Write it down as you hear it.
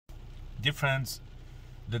Dear friends,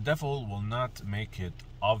 the devil will not make it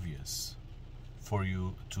obvious for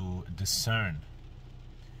you to discern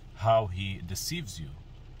how he deceives you.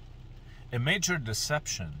 A major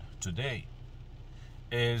deception today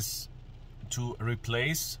is to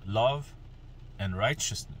replace love and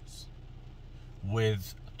righteousness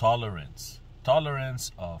with tolerance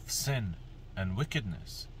of sin and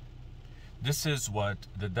wickedness. This is what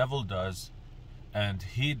the devil does, and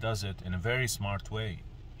he does it in a very smart way.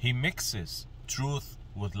 He mixes truth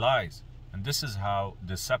with lies, and this is how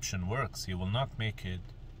deception works. He will not make it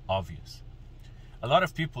obvious. A lot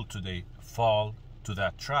of people today fall to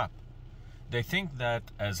that trap. They think that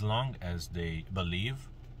as long as they believe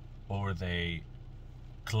or they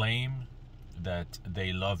claim that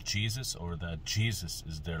they love Jesus or that Jesus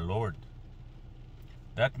is their Lord,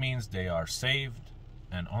 that means they are saved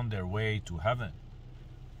and on their way to heaven.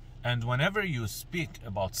 And whenever you speak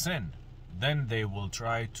about sin, then they will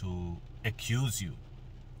try to accuse you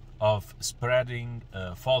of spreading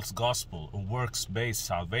a false gospel or works-based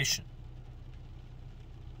salvation.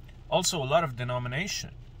 Also, a lot of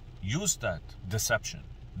denominations use that deception,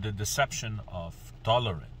 the deception of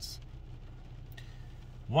tolerance.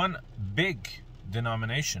 One big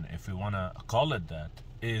denomination, if we want to call it that,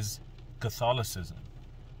 is Catholicism.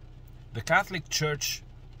 The Catholic Church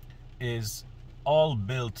is all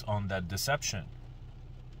built on that deception.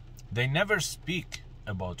 They never speak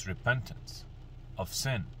about repentance of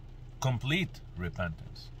sin, complete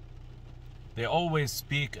repentance. They always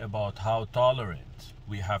speak about how tolerant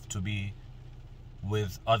we have to be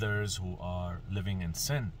with others who are living in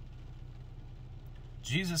sin.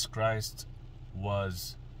 Jesus Christ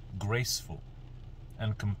was graceful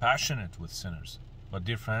and compassionate with sinners, but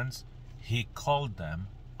dear friends, he called them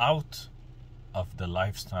out of the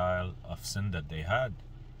lifestyle of sin that they had.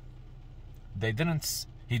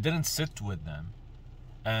 He didn't sit with them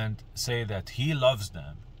and say that he loves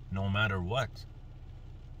them no matter what.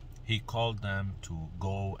 He called them to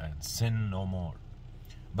go and sin no more.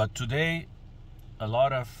 But today, a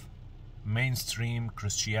lot of mainstream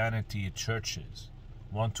Christianity churches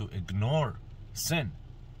want to ignore sin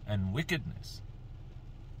and wickedness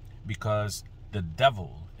because the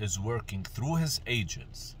devil is working through his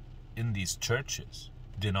agents in these churches,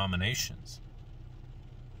 denominations,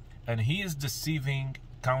 and he is deceiving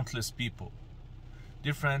countless people.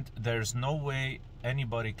 Dear friend, there's no way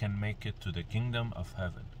anybody can make it to the kingdom of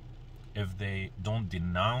heaven if they don't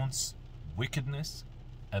denounce wickedness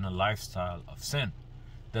and a lifestyle of sin.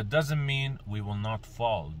 That doesn't mean we will not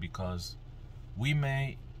fall, because we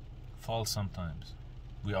may fall sometimes.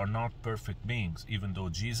 We are not perfect beings, even though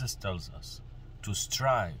Jesus tells us to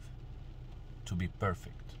strive to be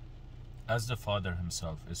perfect, as the Father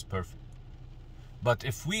himself is perfect. But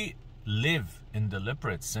if we live in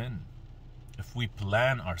deliberate sin, if we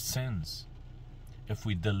plan our sins, if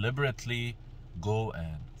we deliberately go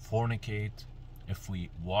and fornicate, if we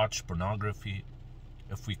watch pornography,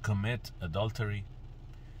 if we commit adultery,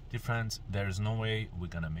 dear friends, there is no way we're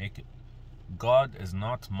gonna make it. God is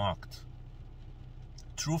not mocked.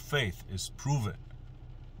 True faith is proven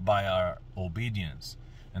by our obedience.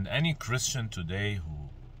 And any Christian today who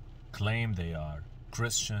claim they are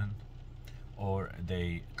Christian, or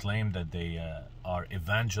they claim that they are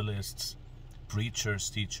evangelists, preachers,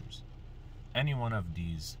 teachers, any one of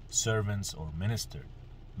these servants or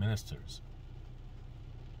ministers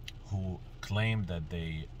who claim that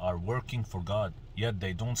they are working for God, yet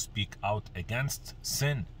they don't speak out against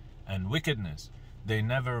sin and wickedness, they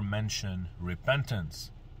never mention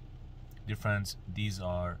repentance. Dear friends, these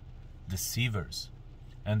are deceivers,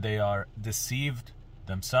 and they are deceived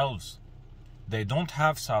themselves. They don't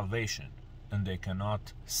have salvation, and they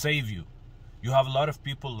cannot save you. You have a lot of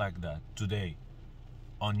people like that today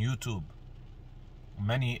on YouTube,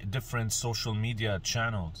 many different social media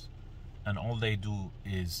channels, and all they do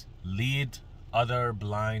is lead other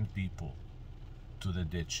blind people to the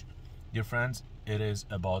ditch. Dear friends, it is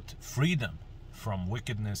about freedom from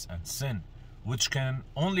wickedness and sin, which can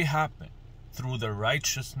only happen through the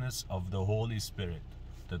righteousness of the Holy Spirit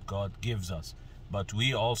that God gives us. But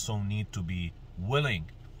we also need to be willing,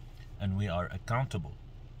 and we are accountable.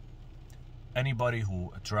 Anybody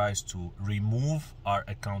who tries to remove our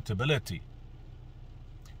accountability,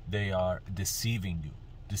 they are deceiving you,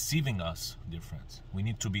 deceiving us, dear friends. We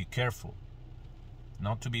need to be careful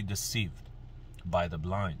not to be deceived by the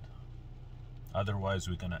blind. Otherwise,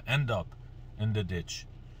 we're going to end up in the ditch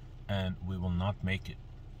and we will not make it.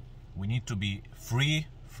 We need to be free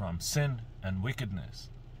from sin and wickedness.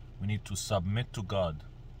 We need to submit to God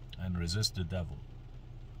and resist the devil,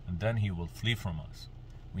 and then he will flee from us.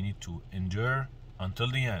 We need to endure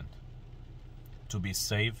until the end to be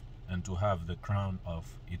saved and to have the crown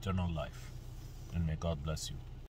of eternal life. And may God bless you.